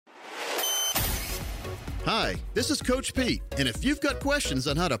Hi, this is Coach Pete, and if you've got questions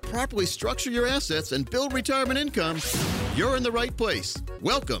on how to properly structure your assets and build retirement income, you're in the right place.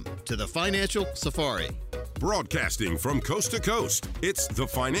 Welcome to the Financial Safari. Broadcasting from coast to coast, it's the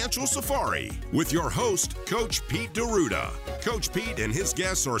Financial Safari with your host, Coach Pete D'Arruda. Coach Pete and his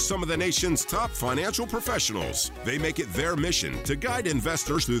guests are some of the nation's top financial professionals. They make it their mission to guide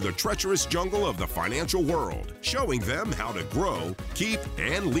investors through the treacherous jungle of the financial world, showing them how to grow, keep,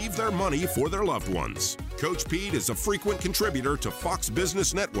 and leave their money for their loved ones. Coach Pete is a frequent contributor to Fox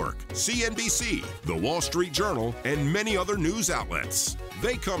Business Network, CNBC, The Wall Street Journal, and many other news outlets.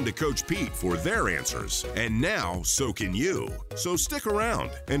 They come to Coach Pete for their answers, and now so can you. So stick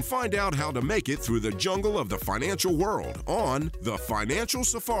around and find out how to make it through the jungle of the financial world on the Financial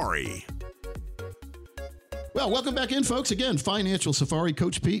Safari. Well, welcome back in, folks. Again, Financial Safari,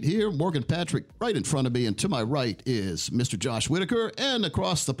 Coach Pete here, Morgan Patrick right in front of me, and to my right is Mr. Josh Whitaker, and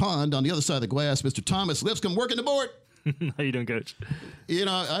across the pond on the other side of the glass, Mr. Thomas Lipscomb working the board. How you doing, Coach? You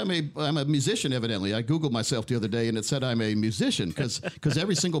know, I'm a musician, evidently. I Googled myself the other day, and it said I'm a musician because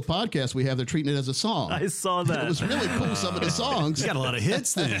every single podcast we have, they're treating it as a song. I saw that. It was really cool, some of the songs. You got a lot of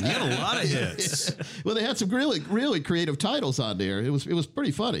hits then. You got a lot of hits. Well, they had some really creative titles on there. It was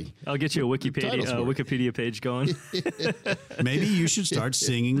pretty funny. I'll get you a Wikipedia page going. Maybe you should start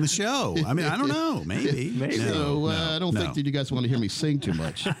singing the show. I mean, I don't know. Maybe. So I don't think that you guys want to hear me sing too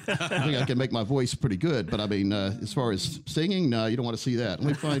much. I think I can make my voice pretty good, but I mean, as far as singing, no, you don't want to see that.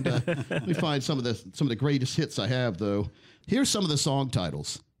 Let me find some of the greatest hits I have, though. Here's some of the song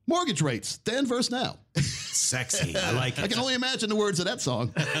titles: Mortgage Rates, then versus now. Sexy. I like it. I can only imagine the words of that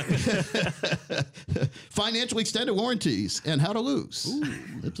song. Financial Extended Warranties and How to Lose.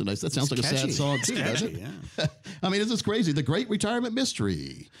 Ooh, that sounds like a sad song too, doesn't it? Yeah. I mean, this is crazy. The Great Retirement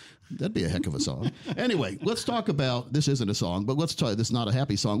Mystery. That'd be a heck of a song. Anyway, let's talk about, this isn't a song, but this is not a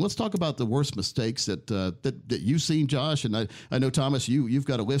happy song. Let's talk about the worst mistakes that you've seen, Josh. And I know, Thomas, you've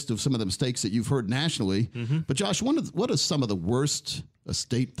got a list of some of the mistakes that you've heard nationally. Mm-hmm. But Josh, what are some of the worst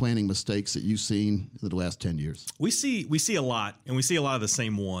estate planning mistakes that you've seen in the last 10 years? We see a lot, and we see a lot of the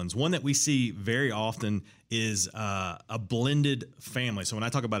same ones. One that we see very often is a blended family. So when I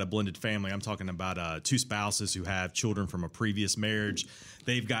talk about a blended family, I'm talking about two spouses who have children from a previous marriage.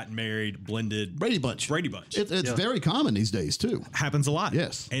 They've gotten married, blended. Brady Bunch. It's very common these days, too. Happens a lot.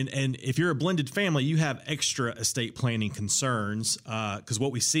 Yes. And if you're a blended family, you have extra estate planning concerns because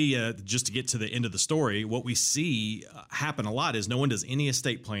what we see, just to get to the end of the story, what we see happen a lot is no one does any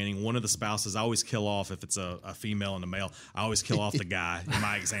estate planning. One of the spouses, I always kill off, if it's a female and a male, I always kill off the guy in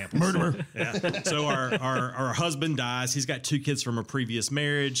my example. Murderer. Yeah. So our husband dies. He's got two kids from a previous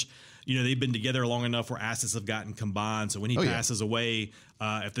marriage. You know, they've been together long enough where assets have gotten combined. So when he passes away,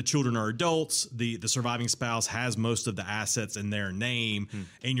 if the children are adults, the surviving spouse has most of the assets in their name.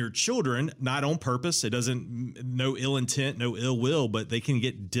 And your children, not on purpose, it doesn't, no ill intent, no ill will, but they can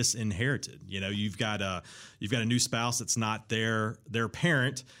get disinherited. You know, you've got a new spouse that's not their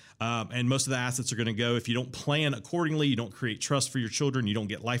parent. And most of the assets are going to go, if you don't plan accordingly, you don't create trust for your children, you don't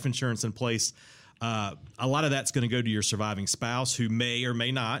get life insurance in place. A lot of that's going to go to your surviving spouse, who may or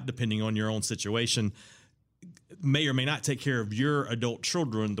may not, depending on your own situation, may or may not take care of your adult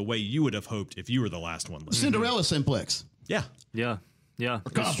children the way you would have hoped if you were the last one living. Cinderella simplex. Yeah. Yeah.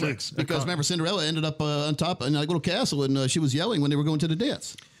 Or complex. Because remember, Cinderella ended up on top in a little castle, and she was yelling when they were going to the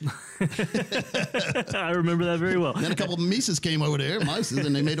dance. I remember that very well. And then a couple of Mises came over there, and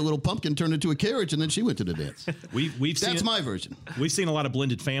they made a little pumpkin turn into a carriage, and then she went to the dance. That's my version. We've seen a lot of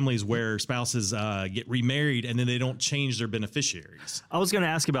blended families where spouses get remarried and then they don't change their beneficiaries. I was going to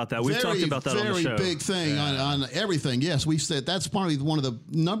ask about that. We've talked about that on the show. Very big thing on everything. Yes, we've said that's probably one of the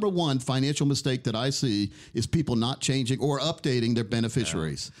number one financial mistake that I see is people not changing or updating their beneficiaries.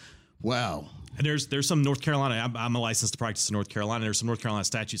 Wow. And there's some North Carolina, I'm a licensed practice in North Carolina. There's some North Carolina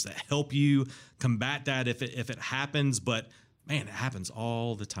statutes that help you combat that if it happens, but man, it happens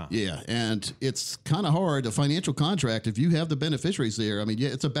all the time. Yeah, and it's kind of hard. A financial contract, if you have the beneficiaries there, I mean, yeah,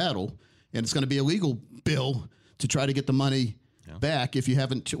 it's a battle, and it's going to be a legal bill to try to get the money back if you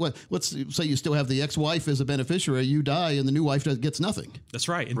haven't. Let's say you still have the ex-wife as a beneficiary, you die, and the new wife gets nothing. That's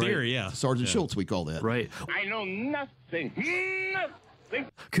right. In theory, yeah. Sergeant Schultz, we call that. Right. I know nothing.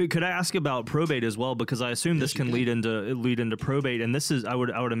 Could I ask about probate as well? Because I assume this can lead into probate, and this is I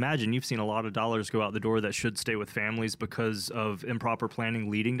would imagine you've seen a lot of dollars go out the door that should stay with families because of improper planning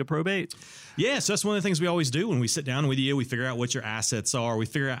leading to probate. Yeah, so that's one of the things we always do when we sit down with you. We figure out what your assets are. We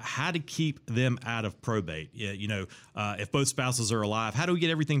figure out how to keep them out of probate. You know, if both spouses are alive, how do we get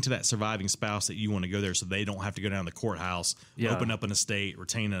everything to that surviving spouse that you want to go there so they don't have to go down to the courthouse, open up an estate,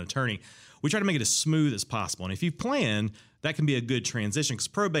 retain an attorney? We try to make it as smooth as possible. And if you plan, that can be a good transition because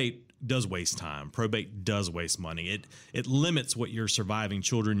probate, does waste time. Probate does waste money. It limits what your surviving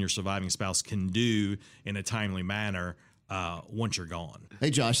children, your surviving spouse can do in a timely manner once you're gone. Hey,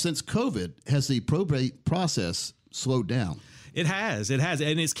 Josh, since COVID, has the probate process slowed down? It has. And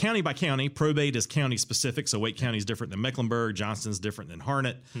it's county by county. Probate is county specific. So Wake County is different than Mecklenburg. Johnston's different than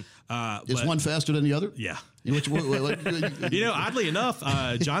Harnett. Is one faster than the other? Yeah. Oddly enough,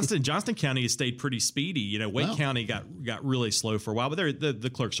 Johnston County has stayed pretty speedy. Wake County got really slow for a while, but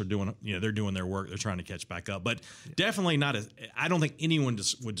the clerks are doing, they're doing their work. They're trying to catch back up, but definitely not as, I don't think anyone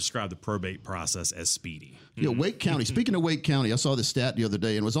would describe the probate process as speedy. Wake County, speaking of Wake County, I saw this stat the other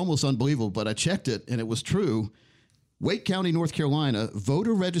day and it was almost unbelievable, but I checked it and it was true. Wake County, North Carolina,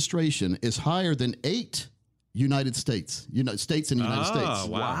 voter registration is higher than 8 United States in the United States.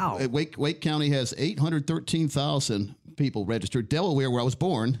 Wow. Wake County has 813,000 people registered. Delaware, where I was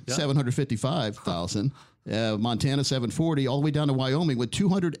born, 755,000. Montana, 740, all the way down to Wyoming with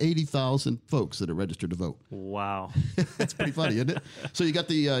 280,000 folks that are registered to vote. Wow. That's pretty funny, isn't it? So you got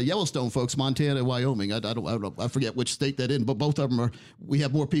the Yellowstone folks, Montana and Wyoming. I forget which state that in, but both of them we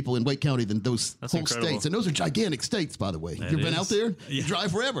have more people in Wake County than those That's whole incredible. states. And those are gigantic states, by the way. You've been out there? You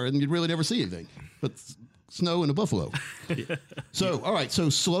drive forever and you really never see anything. But snow and a buffalo. So, all right. So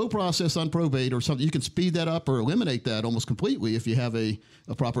slow process on probate or something. You can speed that up or eliminate that almost completely if you have a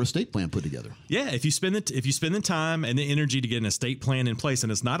proper estate plan put together. Yeah. If you spend the time and the energy to get an estate plan in place,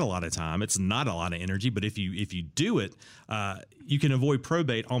 and it's not a lot of time, it's not a lot of energy, but if you do it, you can avoid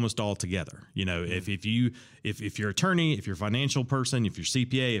probate almost altogether. If your attorney, if your financial person, if your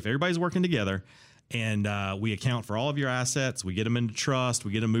CPA, if everybody's working together and we account for all of your assets, we get them into trust,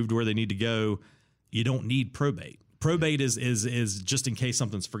 we get them moved to where they need to go, you don't need probate. Probate is just in case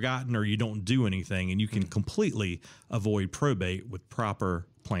something's forgotten or you don't do anything, and you can completely avoid probate with proper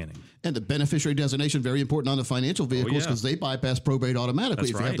planning. And the beneficiary designation, very important on the financial vehicles because they bypass probate automatically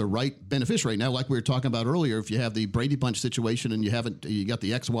if you have the right beneficiary. Now, like we were talking about earlier, if you have the Brady Bunch situation and you got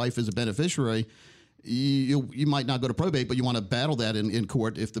the ex-wife as a beneficiary, you might not go to probate, but you want to battle that in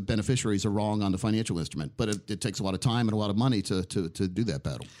court if the beneficiaries are wrong on the financial instrument. But it takes a lot of time and a lot of money to do that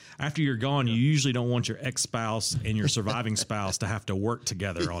battle. After you're gone, you usually don't want your ex-spouse and your surviving spouse to have to work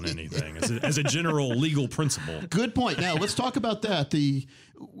together on anything as a general legal principle. Good point. Now let's talk about that.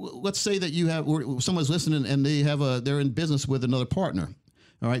 Let's say that someone's listening and they're in business with another partner.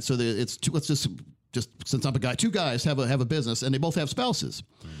 All right, so let's just since I'm a guy, 2 guys have a business and they both have spouses.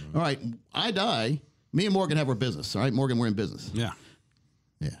 Mm-hmm. All right, I die. Me and Morgan have our business. All right, Morgan, we're in business. Yeah.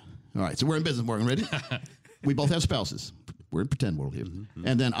 All right, so we're in business, Morgan. Ready? We both have spouses. We're in pretend world here. Mm-hmm.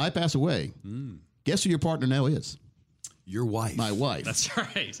 And then I pass away. Guess who your partner now is? Your wife. My wife. That's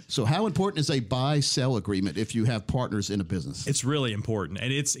right. So how important is a buy-sell agreement if you have partners in a business? It's really important,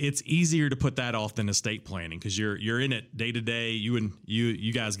 and it's easier to put that off than estate planning because you're in it day to day.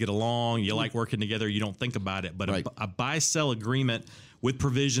 You guys get along. You like working together. You don't think about it. But a buy-sell agreement with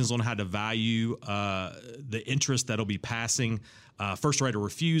provisions on how to value the interest that'll be passing, first right of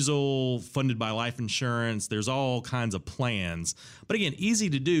refusal, funded by life insurance. There's all kinds of plans. But again, easy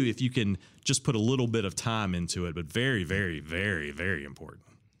to do if you can just put a little bit of time into it, but very, very, very, very important.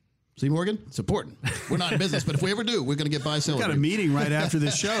 See, Morgan, it's important. We're not in business, but if we ever do, we're going to get buy-sell. We've got a meeting right after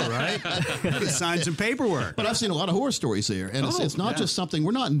this show, right? Sign some paperwork. But I've seen a lot of horror stories here, and it's not just something.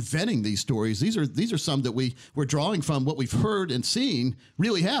 We're not inventing these stories. These are some that we're drawing from what we've heard and seen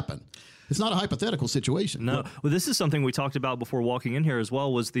really happen. It's not a hypothetical situation. No. Well, this is something we talked about before walking in here as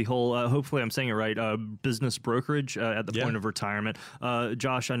well, was the whole, hopefully I'm saying it right, business brokerage at the point of retirement.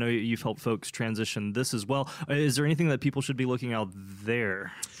 Josh, I know you've helped folks transition this as well. Is there anything that people should be looking out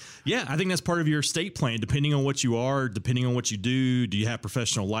there? Yeah, I think that's part of your estate plan, depending on what you are, depending on what you do. Do you have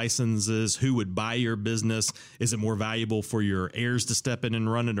professional licenses? Who would buy your business? Is it more valuable for your heirs to step in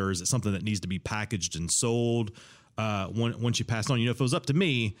and run it, or is it something that needs to be packaged and sold once you pass on? If it was up to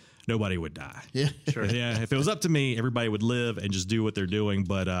me, nobody would die. Yeah, sure. Yeah, if it was up to me, everybody would live and just do what they're doing.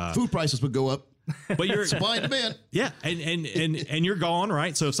 But food prices would go up. But you're supply and demand. Yeah, and you're gone,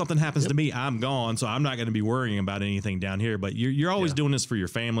 right? So if something happens to me, I'm gone. So I'm not going to be worrying about anything down here. But you're always doing this for your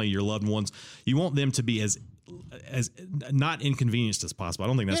family, your loved ones. You want them to be as not inconvenienced as possible. I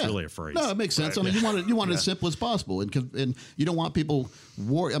don't think that's really a phrase. No, it makes sense. Right. I mean, you want it as simple as possible, and you don't want people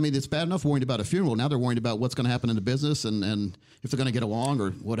worry. I mean, it's bad enough worrying about a funeral. Now they're worried about what's going to happen in the business and if they're going to get along or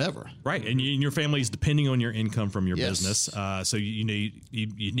whatever. Right, and your family is depending on your income from your business. So you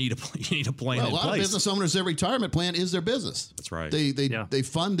need a plan. Well, a lot of business owners, their retirement plan is their business. That's right. They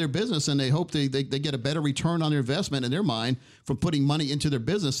fund their business and they hope they get a better return on their investment in their mind from putting money into their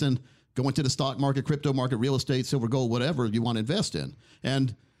business and going to the stock market, crypto market, real estate, silver, gold, whatever you want to invest in.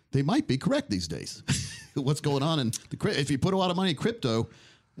 And they might be correct these days. What's going on if you put a lot of money in crypto,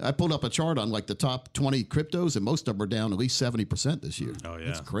 I pulled up a chart on like the top 20 cryptos, and most of them are down at least 70% this year. Oh, yeah.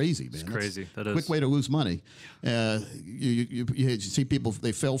 It's crazy, man. It's crazy. That is quick way to lose money. You see people,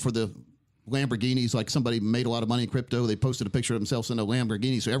 they fell for the Lamborghinis, like somebody made a lot of money in crypto. They posted a picture of themselves in a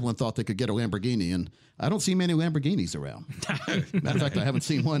Lamborghini, so everyone thought they could get a Lamborghini. And I don't see many Lamborghinis around. Matter of fact, I haven't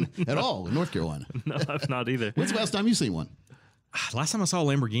seen one at all in North Carolina. No, I've not either. When's the last time you seen one? Last time I saw a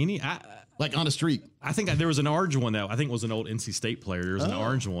Lamborghini, Like on the street? I think there was an orange one that I think was an old NC State player. There was an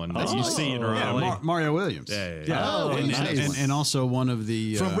orange one that you see in Raleigh. Mario Williams. Yeah. Oh, nice. And also one of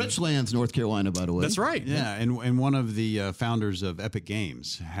the From Richlands, North Carolina, by the way. That's right. Yeah, and one of the founders of Epic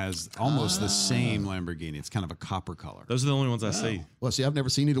Games has almost the same Lamborghini. It's kind of a copper color. Those are the only ones I see. Well, see, I've never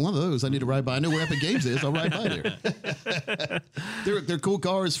seen either one of those. I need to ride by. I know where Epic Games is. I'll ride by there. They're cool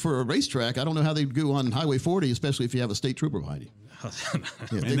cars for a racetrack. I don't know how they'd go on Highway 40, especially if you have a state trooper behind you.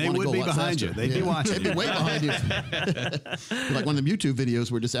 And they would be behind you. They'd be watching. They'd be way behind you. Like one of the YouTube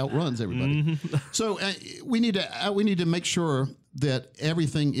videos where it just outruns everybody. Mm-hmm. So we need to make sure that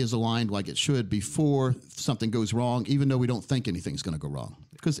everything is aligned like it should before something goes wrong, even though we don't think anything's going to go wrong.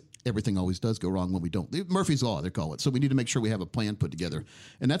 Because everything always does go wrong when we don't. Murphy's Law, they call it. So we need to make sure we have a plan put together.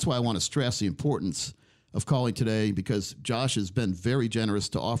 And that's why I want to stress the importance of calling today, because Josh has been very generous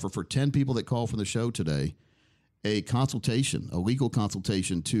to offer for 10 people that call from the show today a consultation, a legal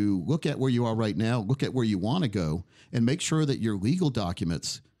consultation, to look at where you are right now, look at where you want to go, and make sure that your legal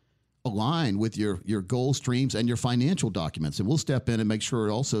documents align with your goal streams and your financial documents. And we'll step in and make sure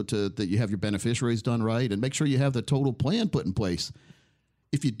also that you have your beneficiaries done right, and make sure you have the total plan put in place.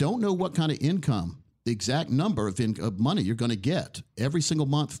 If you don't know what kind of income, the exact number of money you're going to get every single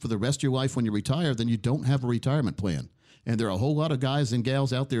month for the rest of your life when you retire, then you don't have a retirement plan. And there are a whole lot of guys and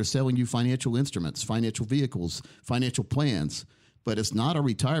gals out there selling you financial instruments, financial vehicles, financial plans, but it's not a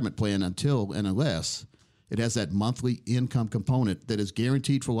retirement plan until and unless it has that monthly income component that is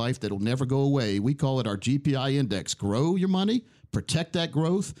guaranteed for life, that'll never go away. We call it our GPI index. Grow your money, protect that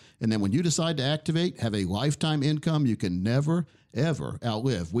growth, and then when you decide to activate, have a lifetime income you can never, ever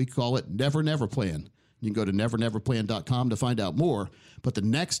outlive. We call it Never Never Plan. You can go to neverneverplan.com to find out more. But the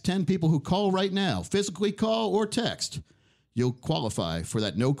next 10 people who call right now, physically call or text, you'll qualify for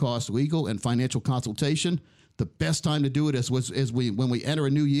that no-cost legal and financial consultation. The best time to do it is when we enter a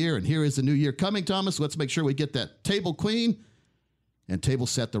new year, and here is the new year coming, Thomas. Let's make sure we get that table clean and table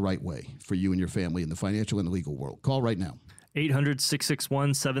set the right way for you and your family in the financial and the legal world. Call right now.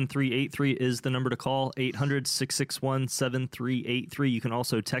 800-661-7383 is the number to call, 800-661-7383. You can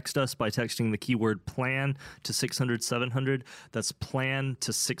also text us by texting the keyword PLAN to 600-700. That's PLAN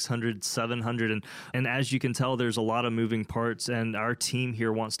to 600-700. And as you can tell, there's a lot of moving parts, and our team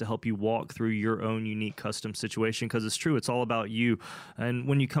here wants to help you walk through your own unique custom situation, because it's true, it's all about you. And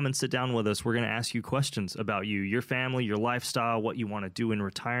when you come and sit down with us, we're going to ask you questions about you, your family, your lifestyle, what you want to do in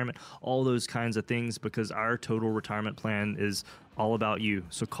retirement, all those kinds of things, because our total retirement plan is all about you.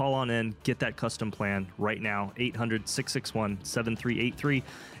 So call on in, get that custom plan right now. 800-661-7383,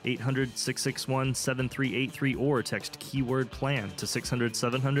 800-661-7383, or text keyword PLAN to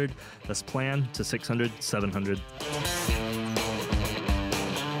 600-700. That's PLAN to 600-700.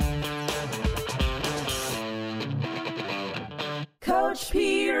 Coach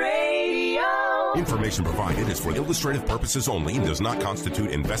P Radio. Information provided is for illustrative purposes only and does not constitute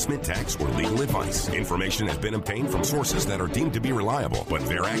investment, tax, or legal advice. Information has been obtained from sources that are deemed to be reliable, but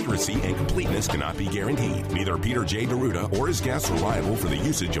their accuracy and completeness cannot be guaranteed. Neither Peter J. D'Arruda or his guests are liable for the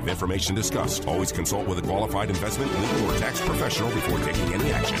usage of information discussed. Always consult with a qualified investment, legal, or tax professional before taking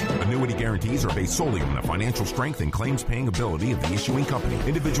any action. Annuity guarantees are based solely on the financial strength and claims-paying ability of the issuing company.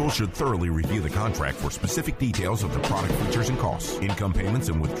 Individuals should thoroughly review the contract for specific details of the product features and costs. Income payments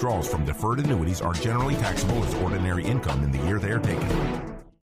and withdrawals from deferred annuities are generally taxable as ordinary income in the year they are taken.